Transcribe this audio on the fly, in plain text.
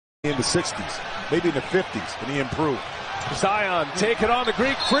the 60s, maybe in the 50s, and he improved. Zion taking on the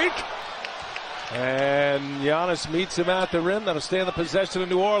Greek Freak. And Giannis meets him at the rim. That'll stay in the possession of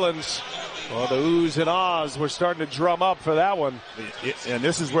New Orleans. Well, the oohs and ahs were starting to drum up for that one. And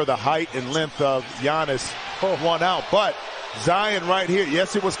this is where the height and length of Giannis won out. But Zion right here,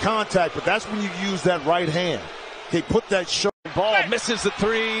 yes, it was contact, but that's when you use that right hand. He put that shot. Ball misses the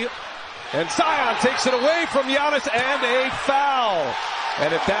three. And Zion takes it away from Giannis, and a foul.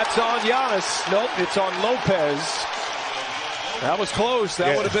 And if that's on Giannis, nope, it's on Lopez. That was close.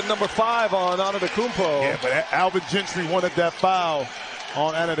 That would have been number 5 on Antetokounmpo. Yeah, but Alvin Gentry wanted that foul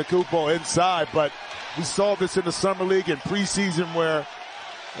on Antetokounmpo inside. But we saw this in the Summer League and preseason where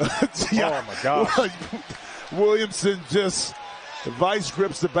oh my gosh. Williamson just vice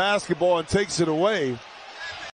grips the basketball and takes it away.